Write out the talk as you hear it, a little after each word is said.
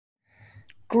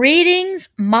Greetings,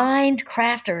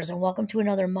 Mindcrafters, and welcome to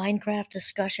another Minecraft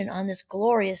discussion on this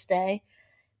glorious day.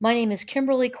 My name is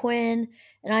Kimberly Quinn,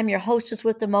 and I'm your hostess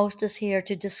with the mostest here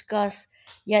to discuss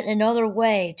yet another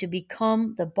way to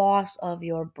become the boss of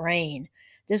your brain.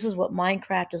 This is what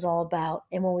Minecraft is all about,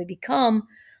 and when we become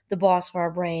the boss of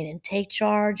our brain and take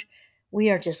charge, we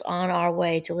are just on our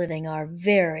way to living our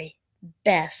very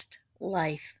best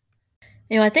life.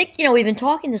 I think, we've been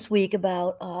talking this week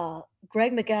about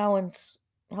Greg McGowan's,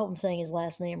 I hope I'm saying his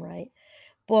last name right,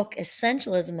 book,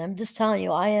 Essentialism. I'm just telling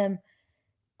you, I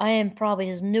am probably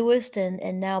his newest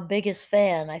and now biggest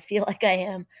fan. I feel like I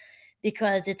am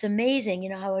because it's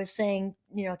amazing. I was saying,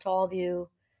 to all of you,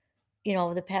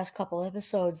 over the past couple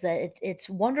episodes that it's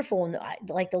wonderful when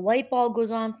like the light bulb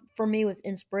goes on for me with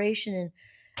inspiration, and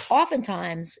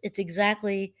oftentimes it's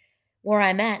exactly where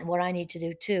I'm at and what I need to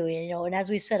do too. And as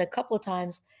we said a couple of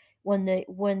times, when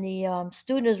the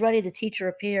student is ready, the teacher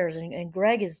appears, and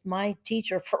Greg is my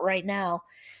teacher for right now.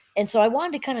 And so I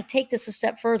wanted to kind of take this a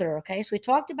step further. Okay, so we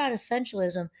talked about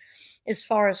essentialism as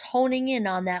far as honing in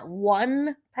on that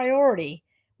one priority.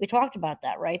 We talked about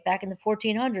that right back in the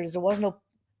 1400s. There was no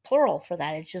plural for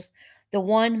that. It's just the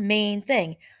one main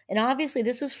thing. And obviously,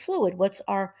 this is fluid. What's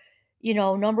our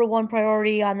number one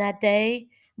priority on that day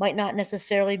might not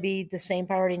necessarily be the same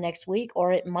priority next week,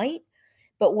 or it might.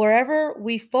 But wherever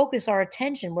we focus our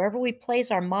attention, wherever we place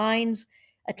our mind's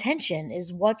attention,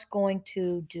 is what's going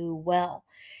to do well.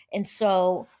 And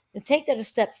so to take that a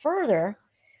step further,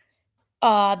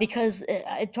 because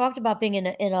I talked about being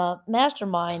in a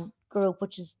mastermind group,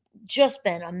 which has just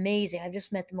been amazing. I've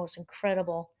just met the most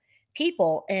incredible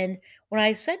people. And when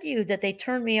I said to you that they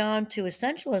turned me on to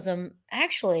essentialism,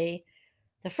 actually,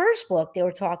 the first book they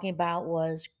were talking about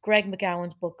was Greg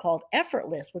McGowan's book called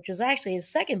Effortless, which is actually his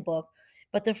second book.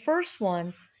 But the first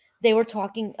one they were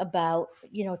talking about,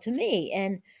 to me.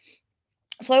 And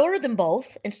so I ordered them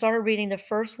both and started reading the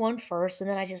first one first. And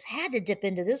then I just had to dip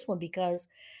into this one because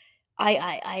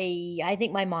I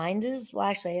think my mind is, well,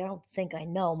 actually, I don't think I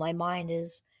know. My mind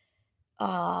is,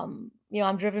 I'm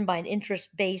driven by an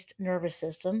interest-based nervous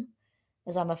system,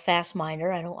 as I'm a fast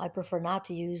minder. I prefer not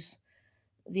to use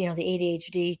the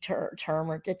ADHD term,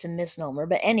 or it's a misnomer.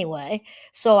 But anyway,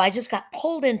 so I just got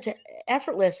pulled into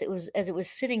Effortless. It was as it was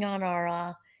sitting on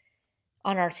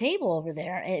our table over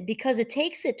there, and because it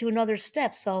takes it to another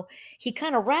step. So he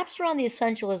kind of wraps around the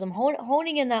essentialism,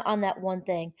 honing in on that one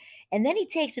thing, and then he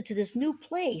takes it to this new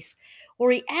place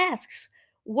where he asks,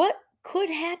 "What could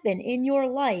happen in your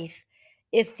life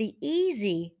if the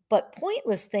easy but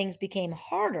pointless things became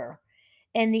harder,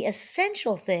 and the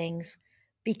essential things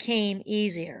became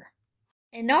easier?"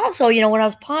 And also, when I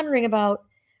was pondering about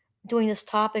doing this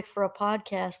topic for a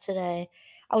podcast today,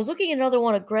 I was looking at another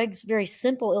one of Greg's very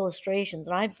simple illustrations,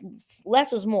 and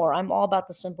less is more. I'm all about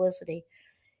the simplicity.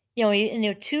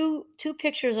 Two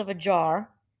pictures of a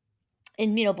jar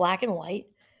in black and white,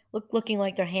 looking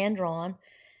like they're hand drawn,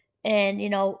 and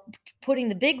putting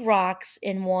the big rocks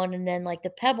in one, and then like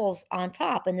the pebbles on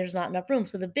top, and there's not enough room.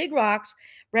 So the big rocks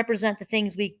represent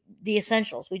the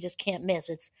essentials we just can't miss.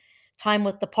 It's time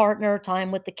with the partner,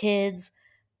 time with the kids,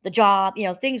 the job,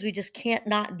 things we just can't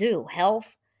not do,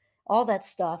 health, all that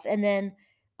stuff. And then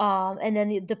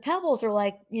the pebbles are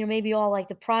like, maybe all like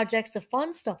the projects, the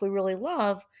fun stuff we really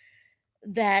love,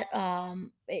 that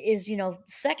is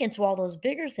second to all those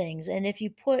bigger things. And if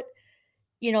you put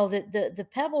the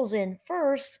pebbles in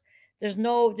first, there's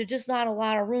just not a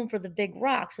lot of room for the big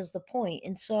rocks, is the point.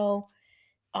 And so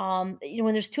when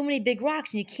there's too many big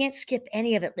rocks and you can't skip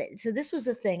any of it. So this was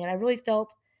the thing, and I really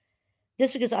felt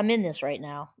this because I'm in this right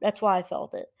now. That's why I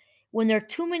felt it. When there are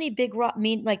too many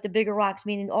like the bigger rocks,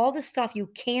 meaning all the stuff you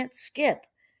can't skip,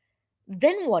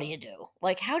 then what do you do?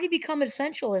 Like, how do you become an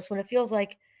essentialist when it feels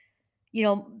like,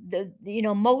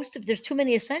 most of there's too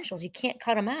many essentials, you can't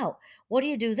cut them out? What do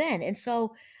you do then? And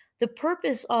so the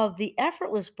purpose of the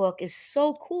Effortless book is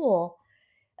so cool.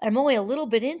 I'm only a little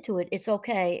bit into it. It's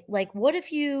okay. Like, what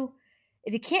if you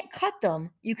can't cut them,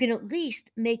 you can at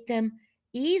least make them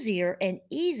easier and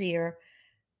easier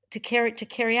to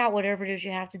carry out whatever it is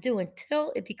you have to do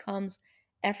until it becomes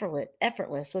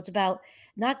effortless. So it's about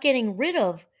not getting rid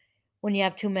of when you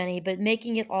have too many, but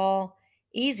making it all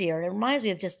easier. And it reminds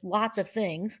me of just lots of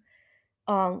things.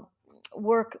 Um,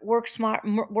 work smart,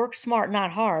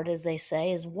 not hard, as they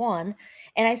say, is one.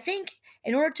 And I think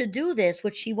in order to do this,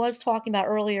 which he was talking about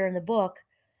earlier in the book,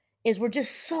 is we're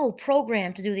just so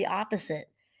programmed to do the opposite.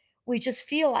 We just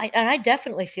feel, and I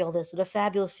definitely feel this at a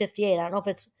fabulous 58. I don't know if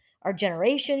it's our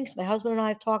generation, because my husband and I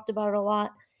have talked about it a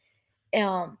lot.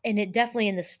 And it definitely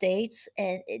in the States,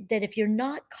 and that if you're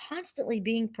not constantly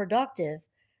being productive,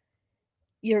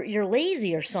 you're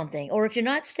lazy or something. Or if you're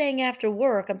not staying after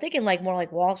work, I'm thinking like more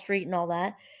like Wall Street and all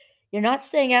that. You're not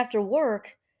staying after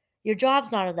work, your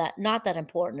job's not that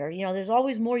important. Or, there's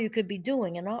always more you could be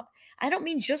doing. And I don't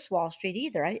mean just Wall Street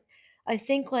either. I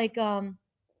think like our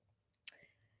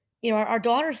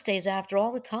daughter stays after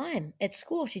all the time at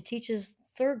school. She teaches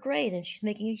third grade and she's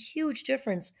making a huge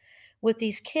difference with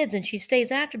these kids. And she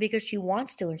stays after because she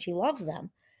wants to and she loves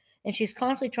them. And she's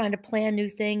constantly trying to plan new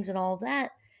things and all of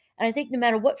that. And I think no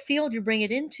matter what field you bring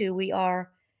it into, we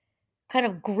are kind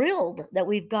of grilled that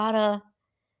we've got to,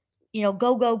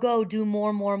 go, go, go, do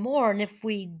more, more, more. And if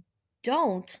we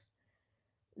don't,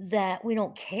 that we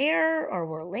don't care or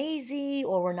we're lazy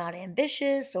or we're not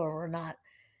ambitious or we're not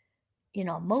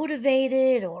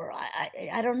motivated, or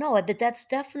I don't know, but that's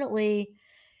definitely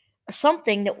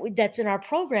something that's in our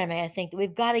programming. I think that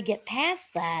we've got to get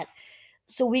past that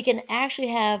so we can actually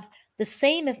have the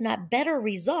same, if not better,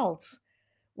 results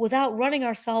without running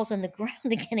ourselves in the ground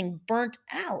and getting burnt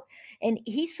out. And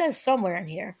he says somewhere in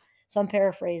here, so I'm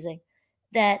paraphrasing,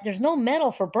 that there's no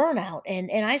medal for burnout. And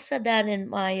I said that in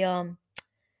my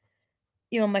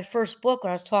my first book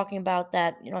when I was talking about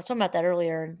that. I was talking about that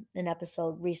earlier in an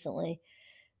episode recently,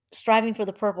 Striving for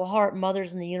the Purple Heart,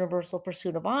 Mothers in the Universal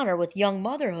Pursuit of Honor with Young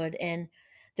Motherhood. And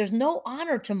there's no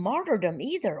honor to martyrdom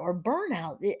either or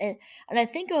burnout. And I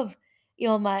think of,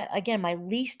 my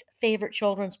least favorite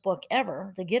children's book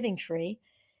ever, The Giving Tree.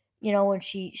 When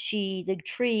the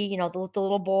tree, the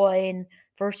little boy, and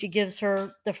first she gives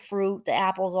her the fruit, the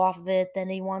apples off of it, then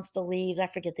he wants the leaves. I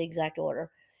forget the exact order.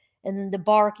 And then the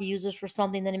bark he uses for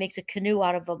something, then he makes a canoe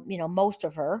out of, most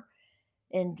of her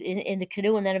and in the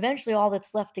canoe, and then eventually all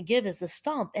that's left to give is the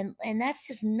stump. And that's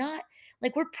just not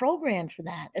like we're programmed for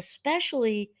that,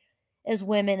 especially as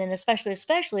women, and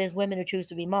especially as women who choose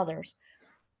to be mothers.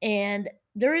 And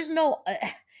there is no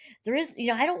there is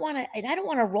I don't want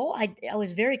to roll. I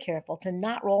was very careful to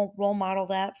not role model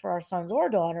that for our sons or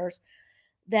daughters,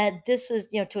 that this is,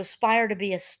 to aspire to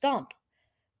be a stump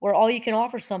where all you can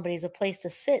offer somebody is a place to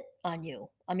sit on you.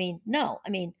 I mean, no, I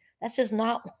mean, that's just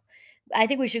not. I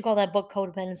think we should call that book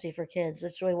Codependency for Kids.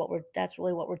 That's really what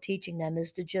we're teaching them,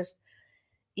 is to just,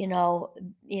 you know,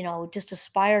 just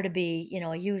aspire to be,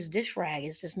 a used dish rag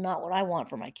is just not what I want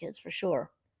for my kids for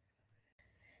sure.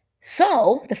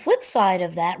 So the flip side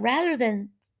of that, rather than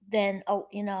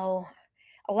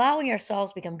allowing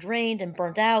ourselves to become drained and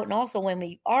burnt out, and also when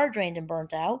we are drained and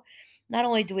burnt out, not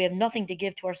only do we have nothing to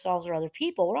give to ourselves or other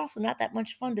people, we're also not that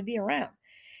much fun to be around.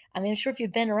 I mean, I'm sure if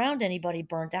you've been around anybody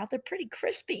burnt out, they're pretty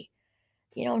crispy,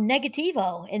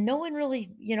 negativo, and no one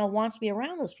really, wants to be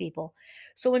around those people.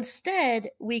 So instead,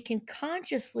 we can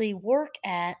consciously work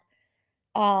at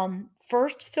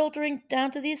first filtering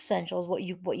down to the essentials, what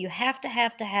you have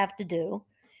to do,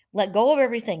 let go of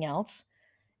everything else.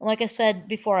 And like I said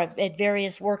before, I've at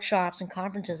various workshops and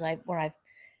conferences where I've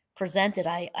presented,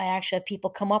 I actually have people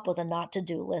come up with a not to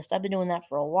do list. I've been doing that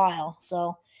for a while.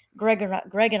 So Greg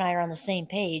and I are on the same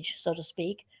page, so to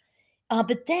speak.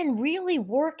 But then really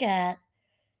work at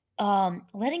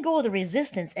letting go of the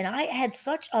resistance. And I had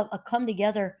such a come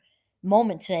together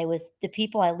moment today with the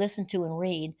people I listen to and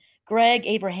read. Greg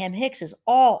Abraham Hicks is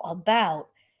all about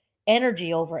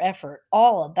energy over effort,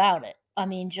 all about it. I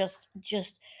mean, just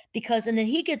because, and then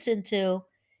he gets into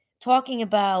talking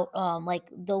about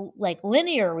like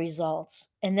linear results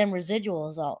and then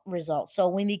residual results. So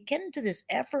when we get into this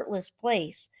effortless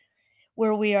place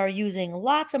where we are using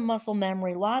lots of muscle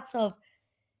memory, lots of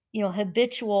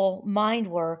habitual mind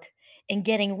work, and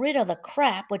getting rid of the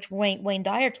crap, which Wayne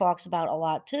Dyer talks about a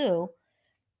lot too.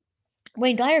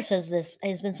 Wayne Dyer says this,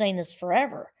 has been saying this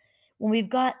forever. When we've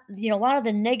got, a lot of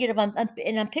the negative,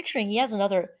 and I'm picturing,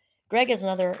 Greg has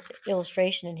another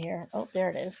illustration in here. Oh, there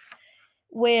it is.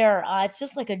 Where it's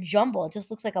just like a jumble. It just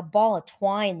looks like a ball of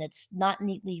twine that's not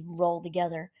neatly rolled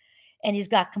together. And he's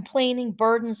got complaining,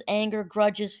 burdens, anger,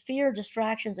 grudges, fear,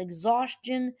 distractions,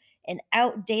 exhaustion, and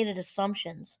outdated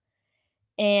assumptions.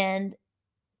 And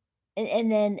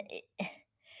then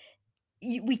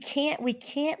we can't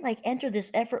like enter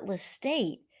this effortless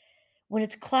state when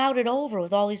it's clouded over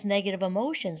with all these negative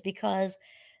emotions, because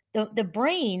the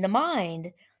brain, the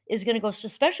mind, is going to go,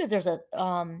 especially if there's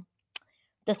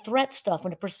the threat stuff,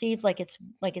 when it perceives like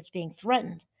it's being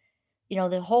threatened.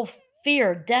 The whole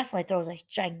fear definitely throws a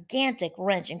gigantic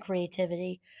wrench in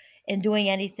creativity and doing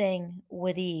anything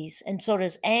with ease. And so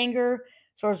does anger,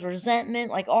 so does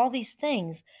resentment, like all these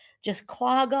things just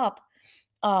clog up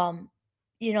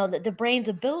the brain's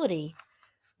ability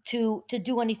to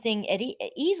do anything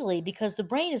easily, because the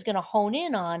brain is going to hone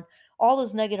in on all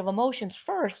those negative emotions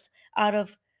first, out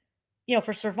of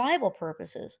for survival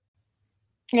purposes.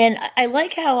 And I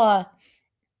like how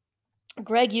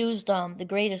Greg used one of the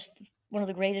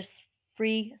greatest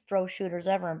free throw shooters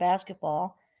ever in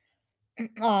basketball.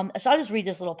 So I'll just read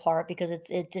this little part because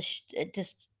it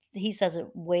just he says it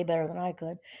way better than I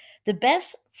could. The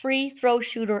best free throw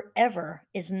shooter ever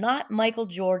is not Michael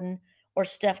Jordan or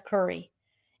Steph Curry.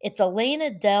 It's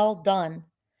Elena Dell Dunn.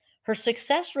 Her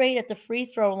success rate at the free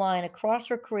throw line across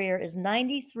her career is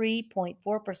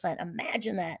 93.4%.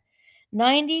 Imagine that.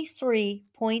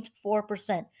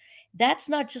 93.4%. That's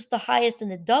not just the highest in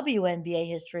the WNBA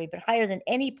history, but higher than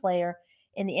any player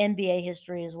in the NBA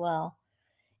history as well.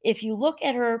 If you look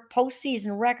at her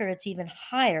postseason record, it's even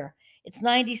higher. It's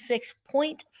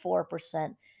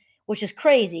 96.4%, which is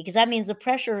crazy because that means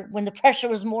when the pressure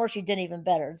was more, she did even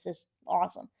better. It's just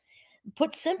awesome.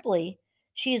 Put simply,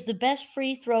 she is the best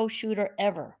free throw shooter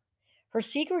ever. Her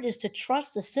secret is to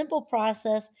trust a simple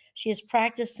process she has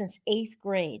practiced since eighth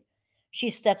grade. She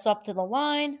steps up to the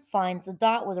line, finds the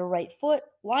dot with her right foot,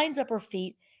 lines up her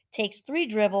feet, takes 3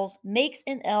 dribbles, makes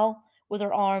an L with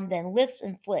her arm, then lifts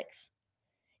and flicks.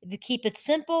 If you keep it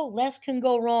simple, less can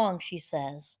go wrong, she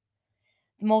says.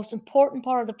 The most important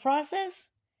part of the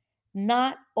process,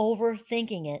 not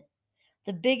overthinking it.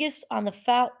 The biggest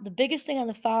thing on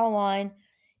the foul line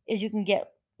is you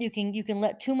can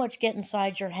let too much get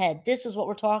inside your head. This is what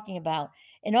we're talking about.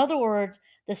 In other words,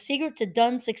 the secret to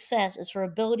Dunn's success is her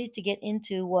ability to get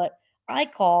into what I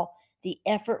call the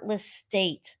effortless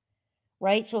state,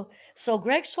 right? So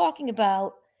Greg's talking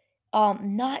about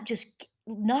not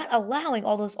allowing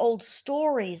all those old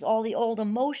stories, all the old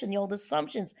emotion, the old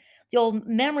assumptions, the old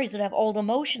memories that have old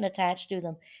emotion attached to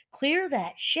them. Clear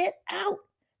that shit out.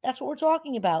 That's what we're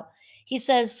talking about. He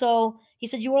said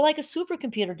you are like a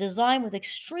supercomputer designed with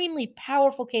extremely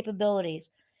powerful capabilities.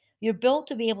 You're built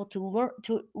to be able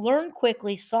to learn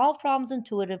quickly, solve problems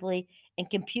intuitively, and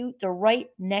compute the right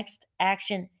next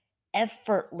action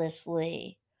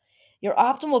effortlessly.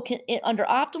 Under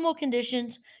optimal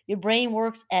conditions, your brain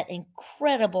works at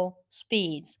incredible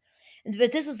speeds.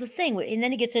 But this is the thing, and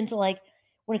then he gets into like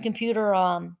when a computer,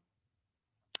 I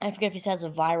forget if he has a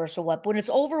virus or what, but when it's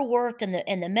overworked and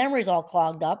the memory's all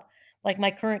clogged up, like my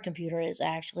current computer is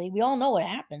actually, we all know what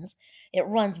happens. It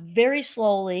runs very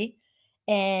slowly,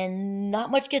 and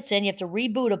not much gets in. You have to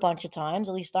reboot a bunch of times,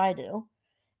 at least I do,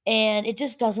 and it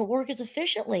just doesn't work as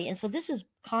efficiently. And so this is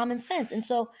common sense. And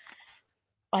so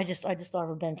I just thought of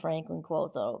a Ben Franklin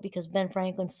quote though, because Ben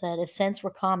Franklin said, "If sense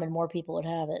were common, more people would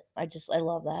have it." I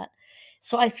love that.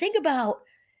 So I think about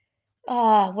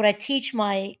what I teach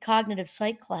my cognitive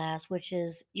psych class, which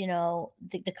is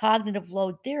the cognitive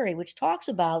load theory, which talks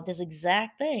about this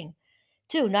exact thing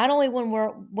too. Not only when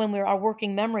our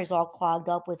working memory is all clogged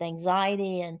up with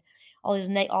anxiety and all this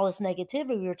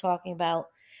negativity we were talking about,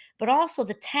 but also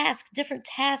different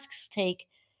tasks take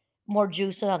more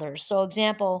juice than others. So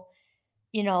example,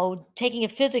 taking a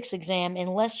physics exam,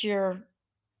 unless you're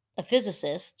a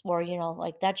physicist or,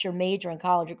 like that's your major in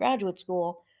college or graduate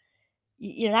school,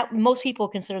 most people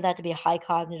consider that to be a high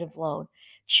cognitive load.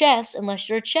 Chess, unless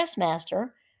you're a chess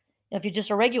master, if you're just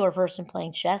a regular person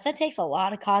playing chess, that takes a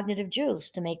lot of cognitive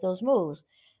juice to make those moves.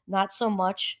 Not so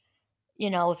much,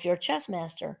 if you're a chess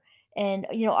master. And,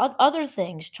 other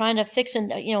things, trying to fix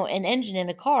an engine in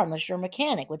a car, unless you're a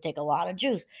mechanic, would take a lot of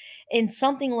juice. And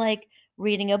something like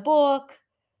reading a book,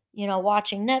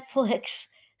 watching Netflix,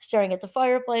 staring at the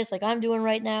fireplace like I'm doing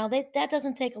right now, that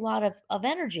doesn't take a lot of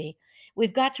energy.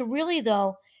 We've got to really,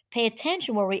 though, pay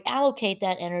attention where we allocate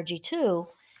that energy to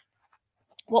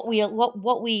what we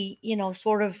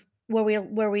sort of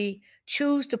where we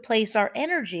choose to place our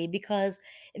energy, because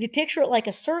if you picture it like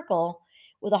a circle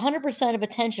with 100% of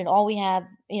attention, all we have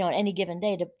on any given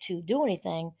day to do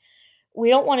anything, we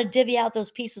don't want to divvy out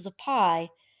those pieces of pie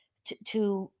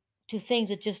to things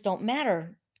that just don't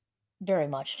matter very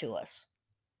much to us.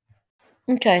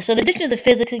 Okay, so in addition to the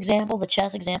physics example, the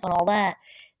chess example, and all that,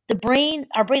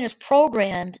 our brain is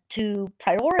programmed to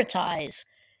prioritize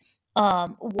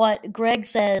what Greg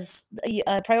says,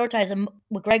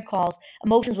 what Greg calls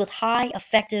emotions with high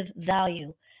affective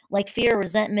value, like fear,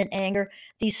 resentment, anger.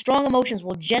 These strong emotions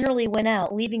will generally win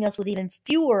out, leaving us with even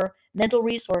fewer mental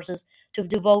resources to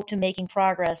devote to making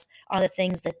progress on the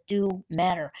things that do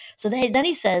matter. So then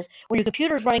he says, when your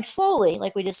computer is running slowly,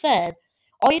 like we just said,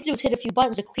 all you have to do is hit a few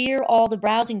buttons to clear all the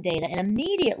browsing data, and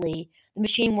immediately the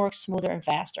machine works smoother and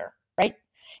faster, right?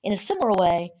 In a similar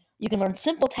way, you can learn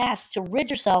simple tasks to rid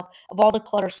yourself of all the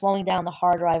clutter slowing down the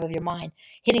hard drive of your mind.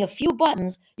 Hitting a few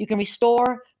buttons, you can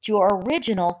restore to your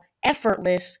original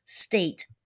effortless state.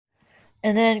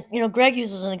 And then, Greg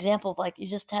uses an example of like you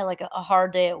just had like a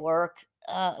hard day at work,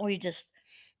 where you just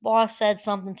boss said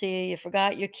something to you, you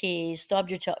forgot your keys,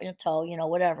 stubbed your toe,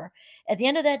 whatever. At the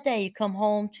end of that day, you come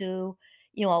home to,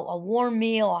 a warm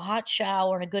meal, a hot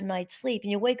shower, and a good night's sleep,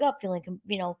 and you wake up feeling,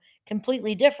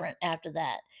 completely different after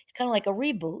that. It's kind of like a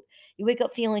reboot. You wake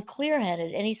up feeling clear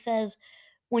headed. And he says,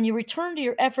 when you return to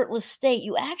your effortless state,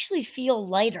 you actually feel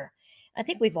lighter. I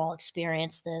think we've all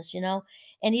experienced this.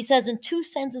 And he says in two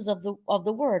senses of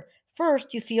the word.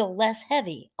 First, you feel less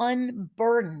heavy,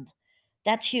 unburdened.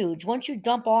 That's huge. Once you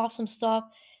dump off some stuff,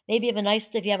 maybe if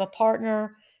you have a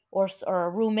partner or a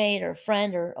roommate or a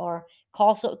friend or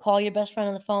call your best friend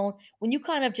on the phone. When you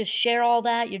kind of just share all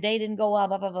that, your day didn't go well,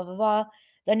 blah blah blah blah blah.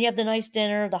 Then you have the nice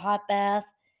dinner, the hot bath,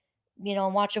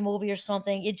 and watch a movie or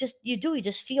something. You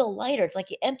just feel lighter. It's like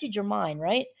you emptied your mind,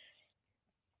 right?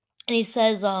 And he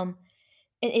says, and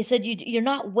he said you're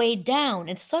not weighed down,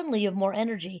 and suddenly you have more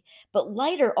energy. But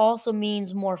lighter also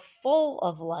means more full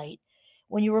of light.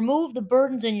 When you remove the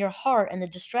burdens in your heart and the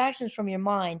distractions from your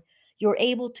mind, you're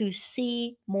able to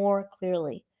see more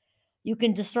clearly. You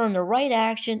can discern the right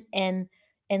action and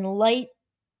light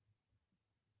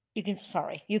you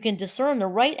can discern the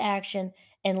right action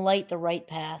and light the right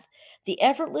path. The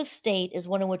effortless state is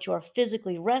one in which you are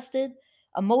physically rested,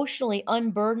 emotionally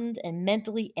unburdened, and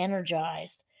mentally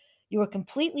energized. You are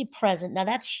completely present. Now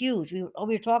that's huge. We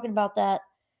were talking about that.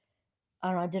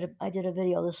 I don't know. I did a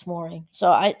video this morning.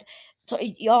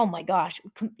 Oh my gosh,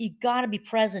 you got to be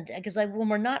present because when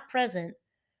we're not present,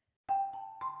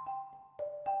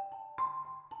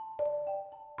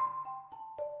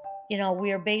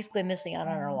 we are basically missing out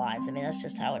on our lives. I mean, that's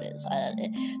just how it is.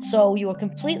 So you are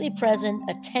completely present,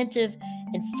 attentive,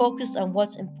 and focused on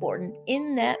what's important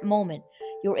in that moment.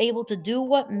 You're able to do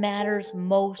what matters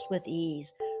most with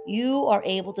ease. You are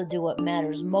able to do what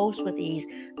matters most with ease.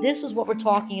 This is what we're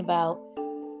talking about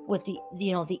with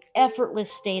the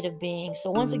effortless state of being.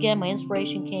 So once again, my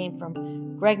inspiration came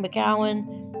from Greg McCowan,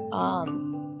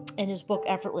 in his book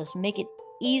Effortless. Make it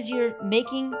easier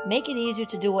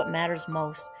to do what matters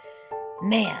most.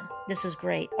 Man, this is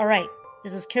great. All right,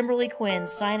 this is Kimberly Quinn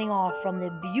signing off from the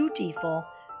beautiful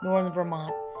Northern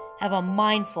Vermont. Have a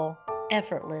mindful,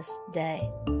 effortless day.